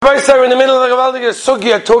We're in the middle of the Gavaldiga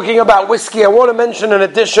Sugya talking about whiskey. I want to mention an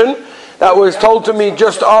addition that was told to me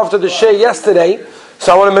just after the share yesterday.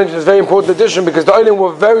 So I want to mention this very important addition because the Olim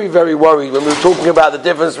were very, very worried when we were talking about the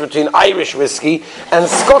difference between Irish whiskey and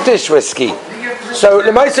Scottish whiskey. So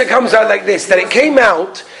the Maisa comes out like this, that it came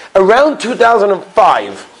out around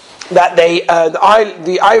 2005 that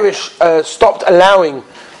the Irish stopped allowing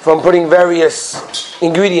from putting various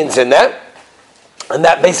ingredients in there. And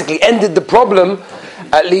that basically ended the problem,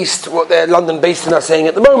 at least what the London based are saying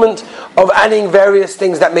at the moment, of adding various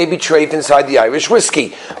things that may be traded inside the Irish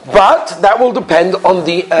whiskey. But that will depend on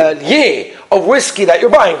the year of whiskey that you're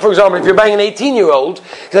buying. For example, if you're buying an 18-year-old,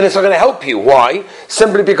 then it's not going to help you. Why?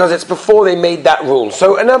 Simply because it's before they made that rule.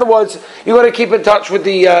 So in other words, you've got to keep in touch with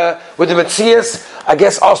the Metzias. I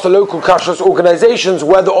guess ask the local kashrus organizations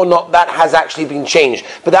whether or not that has actually been changed.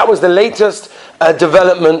 But that was the latest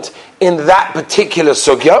development in that particular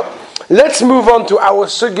sugya. Let's move on to our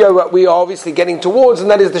sugya that we are obviously getting towards, and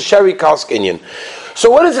that is the sherry cask Inyan.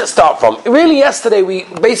 So where does it start from? Really yesterday we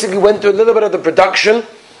basically went through a little bit of the production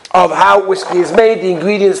of how whiskey is made, the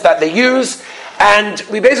ingredients that they use, and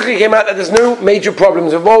we basically came out that there's no major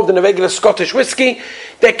problems involved in a regular Scottish whiskey.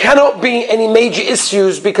 There cannot be any major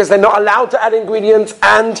issues because they're not allowed to add ingredients,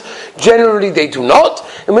 and generally they do not,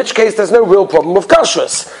 in which case there's no real problem with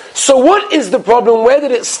kashrus. So what is the problem? Where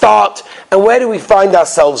did it start? And where do we find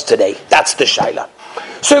ourselves today? That's the shaila.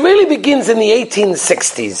 So it really begins in the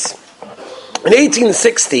 1860s. In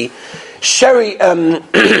 1860, sherry,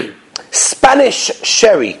 Spanish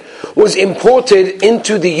sherry was imported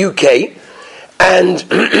into the UK, and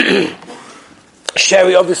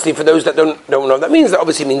sherry, obviously, for those that don't know what that means, that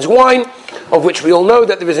obviously means wine, of which we all know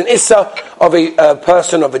that there is an issa of a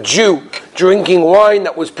person, of a Jew, drinking wine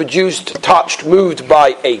that was produced, touched, moved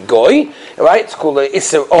by a goy, right? It's called the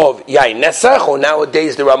issa of yain nesach, or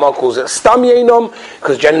nowadays the Rama calls it stam yainom,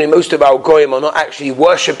 because generally most of our goyim are not actually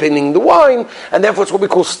worshipping the wine, and therefore it's what we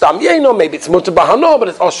call stam yainom. Maybe it's mutar bahano, but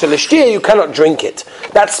it's osher l'shtia, you cannot drink it.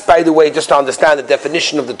 That's, by the way, just to understand the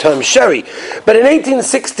definition of the term sherry. But in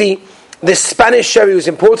 1860, this Spanish sherry was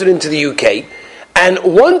imported into the UK, and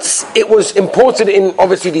once it was imported in,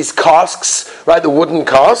 obviously, these casks, right, the wooden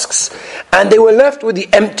casks, and they were left with the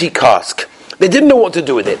empty cask. They didn't know what to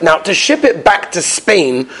do with it. Now, to ship it back to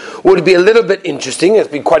Spain would be a little bit interesting. It's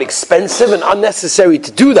been quite expensive and unnecessary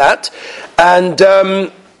to do that, and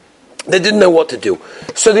they didn't know what to do.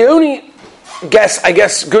 So the only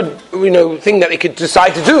good, thing that they could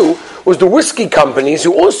decide to do was the whiskey companies,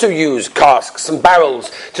 who also use casks and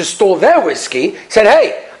barrels to store their whiskey, said,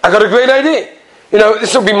 hey, I got a great idea.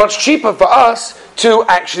 This will be much cheaper for us to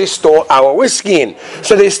actually store our whiskey in.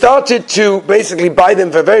 So they started to basically buy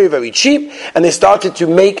them for very, very cheap, and they started to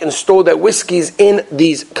make and store their whiskies in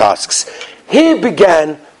these casks. Here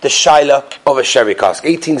began the shaila of a sherry cask,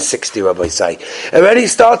 1860, Rabbi Say. Already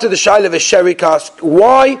started the shaila of a sherry cask.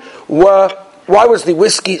 Why was the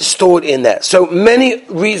whiskey stored in there? So many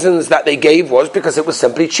reasons that they gave was because it was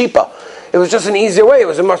simply cheaper. It was just an easier way. It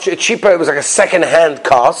was much cheaper. It was like a second-hand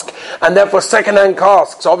cask, and therefore second-hand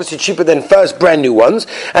casks are obviously cheaper than first brand new ones,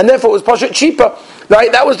 and therefore it was cheaper. Right?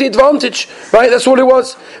 That was the advantage. Right? That's all it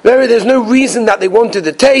was. There's no reason that they wanted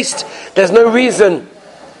the taste. There's no reason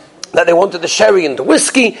that they wanted the sherry and the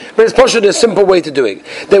whiskey, but it's possibly a simple way to do it.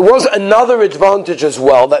 There was another advantage as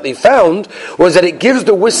well that they found, was that it gives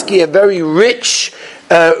the whiskey a very rich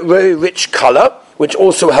color, which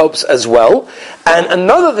also helps as well. And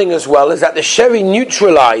another thing as well is that the sherry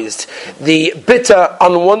neutralized the bitter,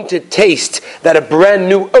 unwanted taste that a brand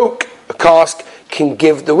new oak cask can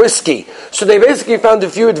give the whiskey. So they basically found a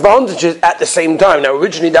few advantages at the same time. Now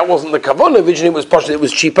originally that wasn't the kavanah, originally it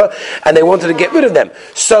was cheaper, and they wanted to get rid of them.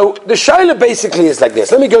 So the shaila basically is like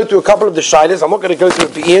this. Let me go through a couple of the shailas. I'm not going to go through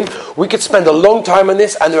it be'in. We could spend a long time on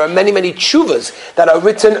this, and there are many, many tshuvas that are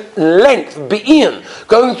written length, be'in,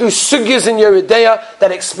 going through sugyas in Yeridea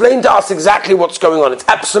that explain to us exactly what's going on. It's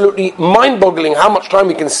absolutely mind-boggling how much time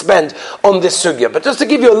we can spend on this sugya. But just to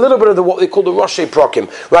give you a little bit of what they call the Roshei Prokim,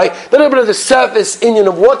 right? A little bit of the surface Inyan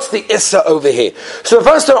of what's the issa over here. So the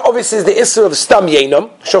first one obviously is the issa of stam yainom.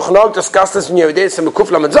 Shulchan Aruch discussed this in Yeridei Simukuf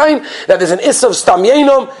Lamed Zayin, that there's an issa of stam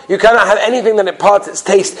yainom. You cannot have anything that imparts its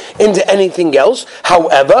taste into anything else.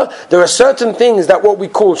 However, there are certain things that what we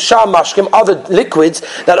call shah mashkim, other liquids,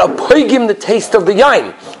 that are poigim the taste of the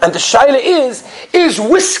yain. And the shaila is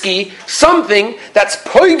whiskey something that's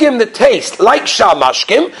poigim the taste, like shah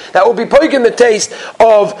mashkim, that will be poigim the taste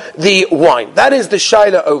of the wine? That is the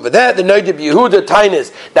shaila over there. The Noda B'Yehuda Yehuda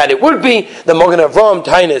Tainas that it would be, the Magen Avraham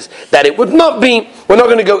Tainas that it would not be. We're not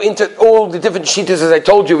going to go into all the different shittas, as I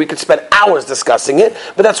told you. We could spend hours discussing it,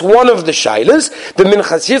 but that's one of the shaylas. The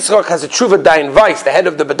Minchas Yitzchak has a Tshuva Dayan Weiss, the head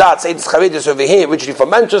of the Badatz, Eidus Chavedus over here, originally from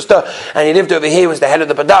Manchester, and he lived over here, was the head of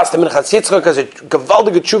the Badatz. The Minchas Yitzchak has a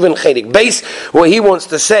Gavaldige Tshuva in Chedik Beis, where he wants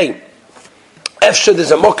to say, Efshad is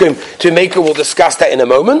a mokim to make it. We'll discuss that in a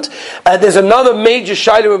moment. There's another major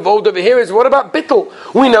shayla involved over here is what about bittul?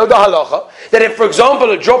 We know the halacha that if, for example,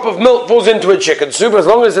 a drop of milk falls into a chicken soup, as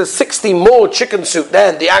long as there's 60 more chicken soup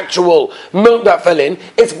than the actual milk that fell in,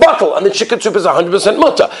 it's bottle, and the chicken soup is 100%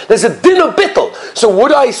 mutter. There's a din of bittul. So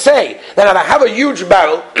would I say that if I have a huge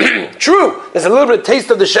barrel, true, there's a little bit of taste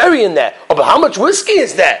of the sherry in there, but how much whiskey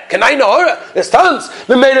is there? Can I know? There's tons.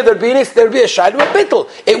 There'd be a shayla of bittul.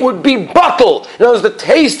 It would be bottle. In other words, the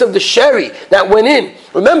taste of the sherry that went in.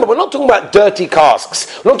 Remember, we're not talking about dirty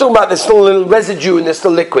casks. We're not talking about there's still a little residue and there's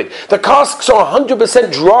still liquid. The casks are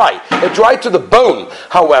 100% dry. They're dry to the bone.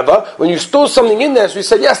 However, when you store something in there, as we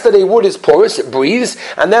said yesterday, wood is porous, it breathes,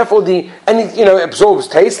 and therefore it absorbs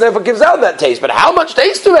taste, and therefore gives out that taste. But how much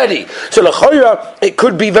taste already? So l'chayra, it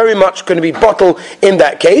could be very much going to be bottle in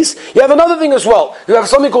that case. You have another thing as well. You have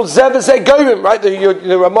something called zev v'zeh goyim, right?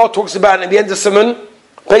 The Ramah talks about at the end of Simon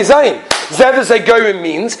Peizayin. Zev v'zeh goyim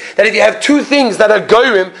means that if you have two things that are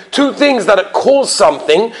goyim, two things that cause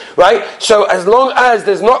something, right? So as long as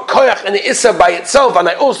there's not koyach and the issa by itself, and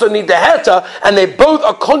I also need the heta, and they both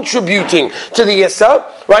are contributing to the issa,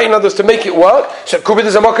 right? In other words, to make it work, so it could be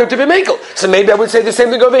there's a mokum to be makel. So maybe I would say the same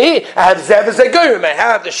thing over here. I have zev v'zeh goyim. I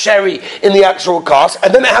have the sherry in the actual cask,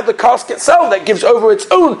 and then I have the cask itself that gives over its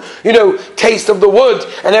own, taste of the wood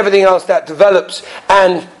and everything else that develops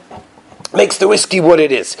and makes the whiskey what it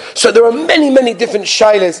is. So there are many, many different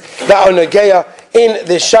shaylas that are nageya in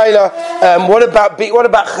this shayla. What about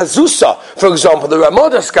chazusa, for example? The Ramah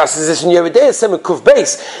discusses this in Yeridei Semen Kuf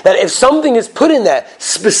Beis, that if something is put in there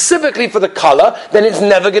specifically for the color, then it's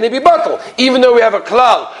never going to be bottle. Even though we have a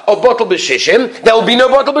klal of bottle b'shishim, there will be no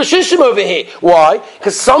bottle b'shishim over here. Why?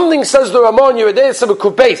 Because something, says the Ramah in Yeridei Semen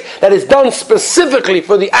Kuf Beis, that is done specifically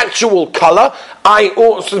for the actual color. I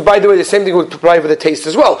also, by the way, the same thing would apply for the taste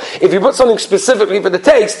as well. If you put something specifically for the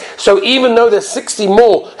taste, so even though there's 60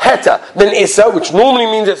 more heta than issa, which normally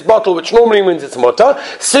means it's bottle, which normally means it's mutter,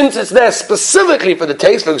 since it's there specifically for the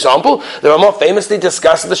taste, for example, the Ramah famously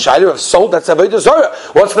discussed the shayla of salt that's avodah zarah.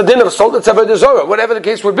 What's the din of salt that's avodah zarah? Whatever the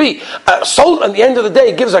case would be. Salt, at the end of the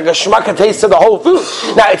day, gives like a shmaka taste to the whole food.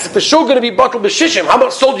 Now, it's for sure going to be bottle b'shishim. How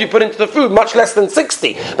much salt do you put into the food? Much less than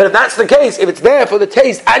 60. But if that's the case, if it's there for the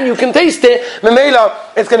taste and you can taste it, memela,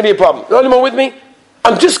 it's going to be a problem. You anyone with me?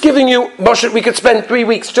 I'm just giving you, Moshe, we could spend 3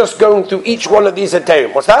 weeks just going through each one of these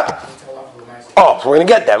heterim. What's that? So we're going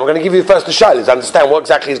to get there. We're going to give you first the shayla to understand what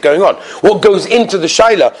exactly is going on. What goes into the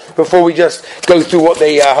shayla before we just go through what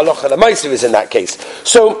the halacha the ma'aser is in that case.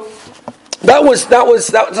 So that was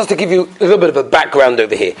just to give you a little bit of a background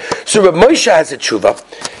over here. So Rav Moshe has a tshuva.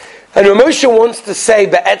 And Rav Moshe wants to say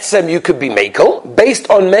be'etzem you could be mekel based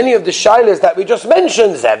on many of the shaylas that we just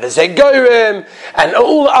mentioned, zev v'zeh goyim, and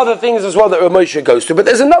all the other things as well that Rav Moshe goes to. But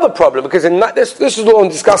there's another problem, because this is what I'm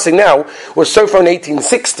discussing now was so far in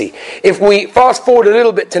 1860. If we fast forward a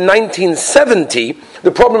little bit to 1970,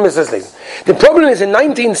 the problem is this thing. The problem is in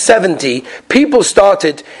 1970, people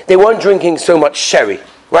they weren't drinking so much sherry.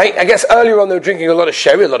 Right? I guess earlier on they were drinking a lot of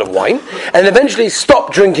sherry, a lot of wine, and eventually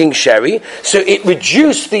stopped drinking sherry, so it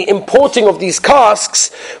reduced the importing of these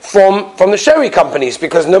casks from the sherry companies,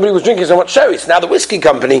 because nobody was drinking so much sherry. So now the whiskey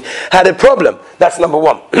company had a problem. That's number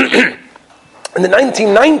one. In the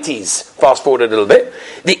 1990s, fast forward a little bit,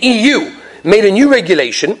 the EU made a new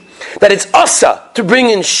regulation that it's asa to bring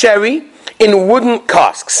in sherry in wooden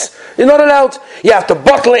casks. You're not allowed. You have to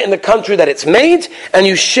bottle it in the country that it's made, and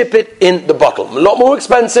you ship it in the bottle. A lot more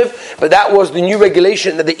expensive, but that was the new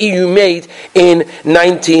regulation that the EU made in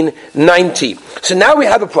 1990. So now we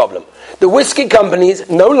have a problem. The whiskey companies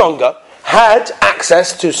no longer had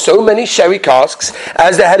access to so many sherry casks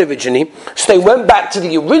as they had originally, so they went back to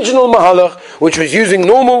the original mahalach, which was using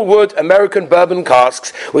normal wood American bourbon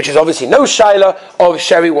casks, which is obviously no shayla of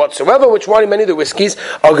sherry whatsoever, which one in many of the whiskies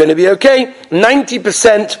are going to be okay.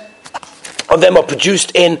 90% of them are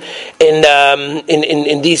produced in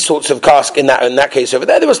these sorts of casks. In that case over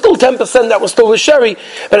there was still 10% that was still with sherry,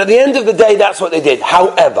 but at the end of the day, that's what they did.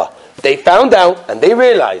 However, they found out and they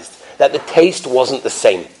realized that the taste wasn't the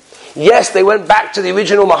same. Yes, they went back to the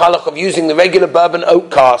original mahalach of using the regular bourbon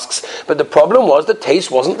oak casks, but the problem was the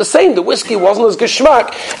taste wasn't the same. The whiskey wasn't as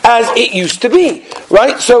geschmack as it used to be,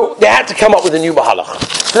 right? So they had to come up with a new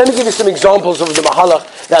mahalach. Let me give you some examples of the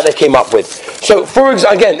mahalach that they came up with. So,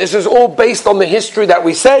 again, this is all based on the history that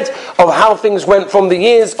we said of how things went from the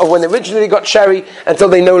years of when they originally got sherry until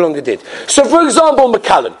they no longer did. So, for example,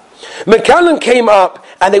 Macallan. Macallan came up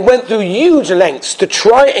and they went through huge lengths to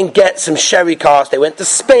try and get some sherry casks. They went to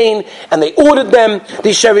Spain and they ordered them,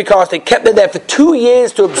 these sherry casks. They kept them there for 2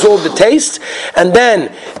 years to absorb the taste. And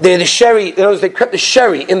then they kept the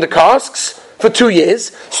sherry in the casks for 2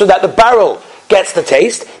 years so that the barrel gets the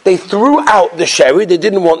taste. They threw out the sherry. They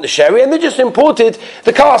didn't want the sherry, and they just imported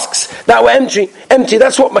the casks that were empty.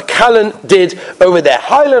 That's what Macallan did over there.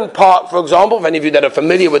 Highland Park, for example, for any of you that are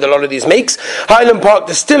familiar with a lot of these makes, Highland Park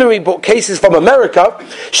Distillery bought cases from America,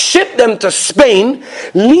 shipped them to Spain,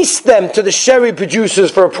 leased them to the sherry producers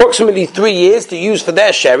for approximately 3 years to use for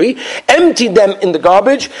their sherry, emptied them in the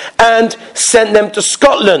garbage, and sent them to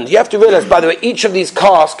Scotland. You have to realize, by the way, each of these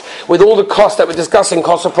casks, with all the costs that we're discussing,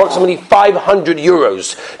 costs approximately 500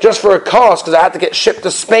 euros just for a cask, because I had to get shipped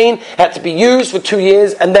to Spain, had to be used for 2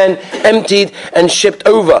 years, and then emptied and shipped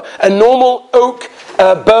over. A normal oak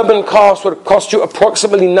bourbon cask would cost you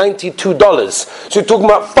approximately $92. So you're talking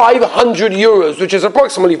about 500 euros, which is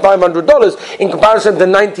approximately $500 in comparison to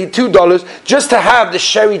 $92 just to have the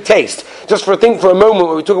sherry taste. Just for a moment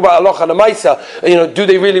when we talk about halacha l'maisa, do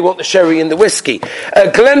they really want the sherry in the whiskey?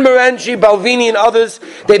 Glenmorangie, Balvenie, and others,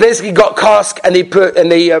 they basically got cask and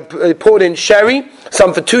they poured in sherry.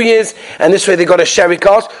 Some for 2 years, and this way they got a sherry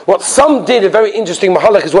cask. What some did, a very interesting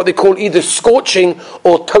mahalach, is what they call either scorching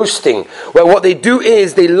or toasting, where what they do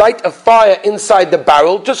is they light a fire inside the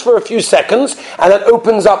barrel just for a few seconds, and that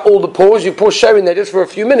opens up all the pores. You pour sherry in there just for a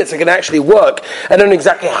few minutes, it can actually work. I don't know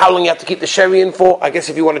exactly how long you have to keep the sherry in for. I guess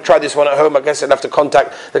if you want to try this one at home, I guess I'd have to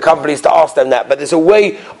contact the companies to ask them that. But there's a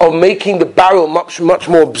way of making the barrel much, much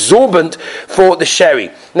more absorbent for the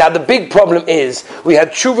sherry. Now the big problem is, we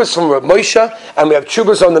had tshuvas from Rav Moshe, and we have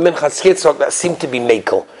tshuvas on the Minchas Yitzchak that seem to be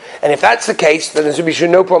mekel. And if that's the case, then there should be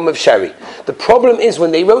no problem of sherry. The problem is,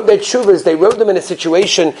 when they wrote their tshuvas, they wrote them in a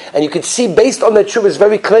situation, and you could see based on their tshuvas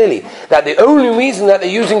very clearly, that the only reason that they're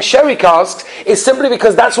using sherry casks is simply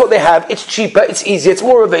because that's what they have. It's cheaper, it's easier, it's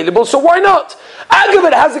more available, so why not?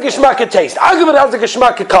 Agavit has a geschmack taste. Agavit has a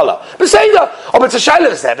geschmack color. Beseda, it's a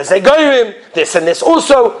shayla there. They say goyim, this and this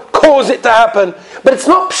also cause it to happen, but it's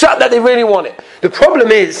not pshat that they really want it. The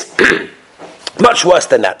problem is much worse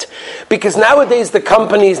than that, because nowadays the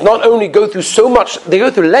companies not only go through so much, they go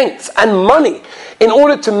through lengths and money in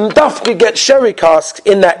order to dafka get sherry casks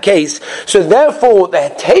in that case. So therefore, the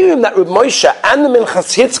Heterim that Rav Moshe and the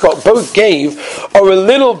Minchas Yitzchak both gave are a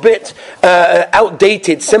little bit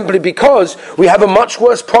outdated, simply because we have a much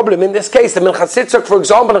worse problem in this case. The Minchas Yitzchak, for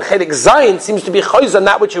example, in Chelik Zayin, seems to be choiz on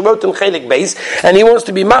that which he wrote in Chelik Beis, and he wants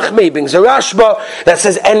to be machmei b'ing Zerashba, that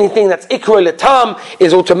says anything that's ikro letam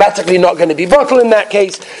is automatically not going to be bottled in that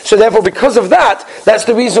case. So therefore, because of that, that's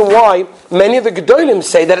the reason why many of the Gedolim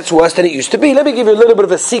say that it's worse than it used to be. Let me give you a little bit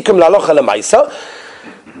of a sikum l'alocha l'maisa.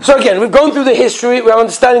 So again, we've gone through the history, we're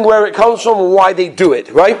understanding where it comes from and why they do it,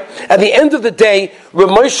 right? At the end of the day, Rav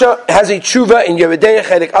Moshe has a tshuva in Yeridei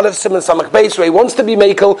Chelik Aleph Siman Samach Beis, where he wants to be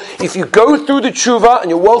mekel. If you go through the tshuva, and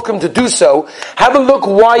you're welcome to do so, have a look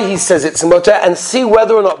why he says it's mutter, and see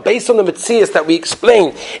whether or not, based on the Metzias that we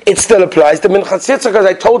explained, it still applies. The Minchas Yitzchak, as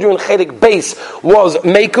I told you in Chelik Beis, was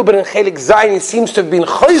mekel, but in Chelik Zayin, it seems to have been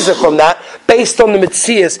choizer from that, based on the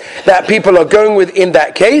Metzias that people are going with in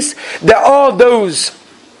that case. There are those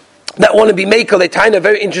that want to be mekel. They tie in a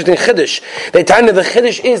very interesting chiddush. They tie in the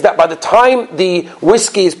chiddush is that by the time the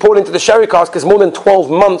whiskey is poured into the sherry cask, is more than 12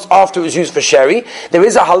 months after it was used for sherry. There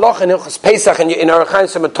is a halach in Hilchos Pesach and in Orach Chaim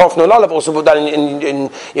Tov Nun Aleph, also put that in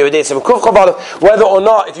Yeridei Seven Kuf Chav Aleph, whether or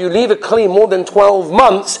not if you leave it clean more than 12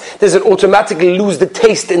 months, does it automatically lose the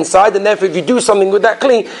taste inside, and therefore if you do something with that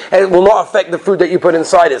clean, it will not affect the food that you put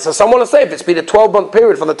inside it. So some want to say if it's been a 12-month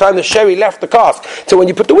period from the time the sherry left the cask to when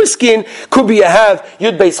you put the whiskey in, could be you have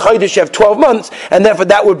Yud Beis Chaydish, you have 12 months, and therefore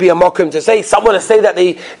that would be a mokum to say. Some want to say that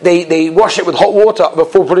they wash it with hot water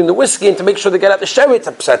before putting the whiskey in to make sure they get out the sherry. It's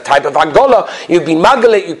a type of agola. You've been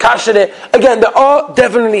magalit, you kasher it. Again, there are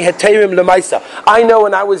definitely heterim lemaisa. I know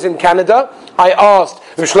when I was in Canada, I asked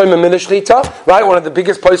Rav Shlomo Miller Shlita, right, one of the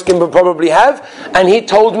biggest poskim we probably have, and he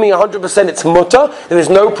told me 100% it's mutter. There is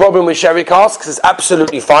no problem with sherry casks. It's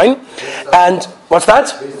absolutely fine. And what's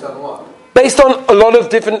that? Based on what? based on a lot of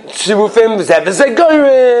different sirufim,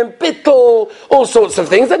 zegorim, bittul, all sorts of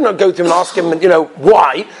things. I did not go to him and ask him,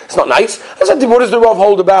 why. It's not nice. I said to him, what does the Rav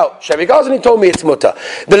hold about sherry cars? And he told me it's mutter.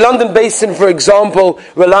 The London Basin, for example,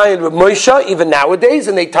 rely on Rav Moshe, even nowadays,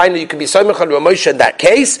 and they tell you can be soymech on Rav Moshe in that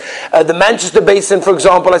case. The Manchester Basin, for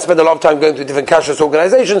example, I spent a lot of time going to different kashrus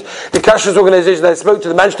organizations. The kashrus organization that I spoke to,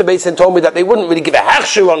 the Manchester Basin, told me that they wouldn't really give a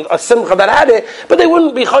hechshu on a simcha that had it, but they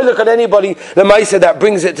wouldn't be choylek on anybody, the Maisa, that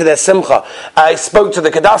brings it to their simcha. I spoke to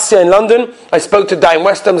the Kadassia in London. I spoke to Daim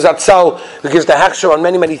Westham Zatzal, who gives the hechsher on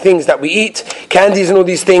many, many things that we eat, candies and all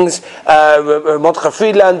these things. Mordechai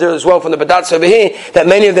Friedlander as well from the Badatz over here, that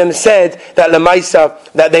many of them said that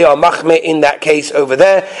Lamaisa, that they are machmeh in that case over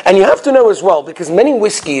there. And you have to know as well, because many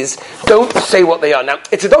whiskies don't say what they are. Now,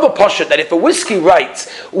 it's a double poshet that if a whiskey writes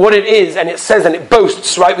what it is, and it says and it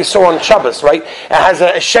boasts, right? We saw on Shabbos, right? It has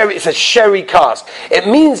a sherry, it's a sherry cask. It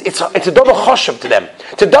means it's a double choshev to them.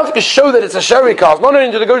 To dafka show that it's a sherry cask, not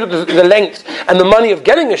only do they go to the length and the money of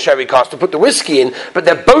getting a sherry cask to put the whiskey in, but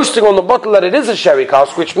they're boasting on the bottle that it is a sherry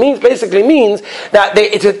cask, which basically means that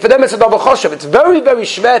for them it's a double choshev. It's very, very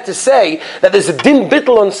schwer to say that there's a din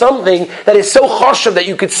bittel on something that is so choshev that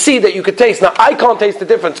you could see, that you could taste. Now, I can't taste the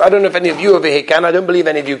difference. I don't know if any of you over here can. I don't believe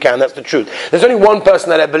any of you can. That's the truth. There's only one person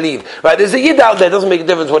that I believe. Right? There's a yid out there. It doesn't make a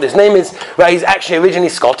difference what his name is. Right? He's actually originally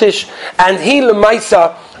Scottish, and he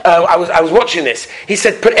lemaisa. I was watching this. He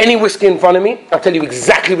said, put any whiskey in front of me, I'll tell you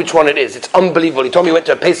exactly which one it is. It's unbelievable. He told me he went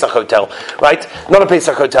to a Pesach hotel, right? Not a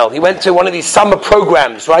Pesach hotel. He went to one of these summer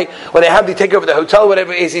programs, right? Where they take over the hotel,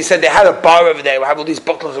 whatever it is. He said they had a bar over there where have all these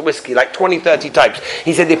bottles of whiskey, like 20, 30 types.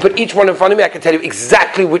 He said they put each one in front of me. I can tell you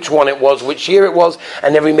exactly which one it was, which year it was,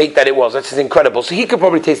 and every make that it was. That's incredible. So he could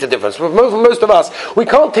probably taste the difference. But for most of us, we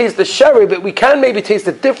can't taste the sherry, but we can maybe taste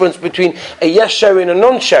the difference between a yes sherry and a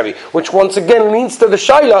non-sherry, which once again leads to the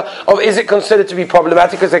shaila of is it considered to be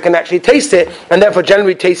problematic because they can actually taste it, and therefore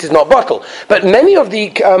generally taste is not bottle. But many of the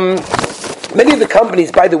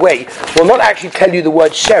companies, by the way, will not actually tell you the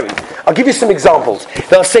word sherry. I'll give you some examples.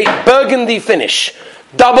 They'll say Burgundy finish,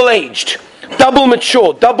 double aged, double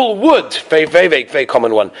mature, double wood, very, very, very, very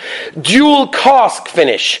common one. Dual cask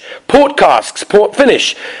finish, port casks, port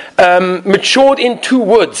finish, matured in 2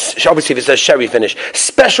 woods. Obviously, if it says sherry finish,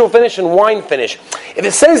 special finish, and wine finish. If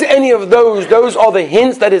it says any of those are the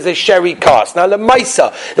hints that is a sherry cask. Now,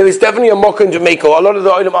 lemaisa, there is definitely a mocha in Jamaica. A lot of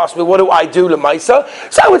the olim ask me, what do I do, lemaisa?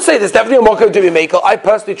 So I would say there's definitely a mocha in Jamaica. I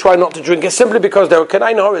personally try not to drink it simply because there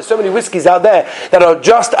are so many whiskies out there that are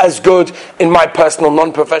just as good, in my personal,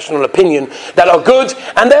 non-professional opinion, that are good,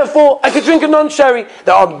 and therefore I could drink a non-sherry.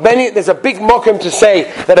 There's a big mokum to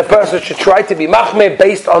say that a person should try to be machmeh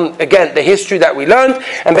based on, again, the history that we learned,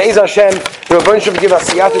 and Be'ez Hashem, the Rebbeinu should give us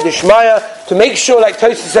siyata d'shmaya to make sure, like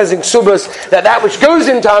Tosfos says in Ksubas, that which goes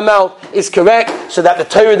into our mouth is correct, so that the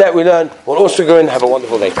Torah that we learn will also go in and have a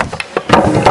wonderful day.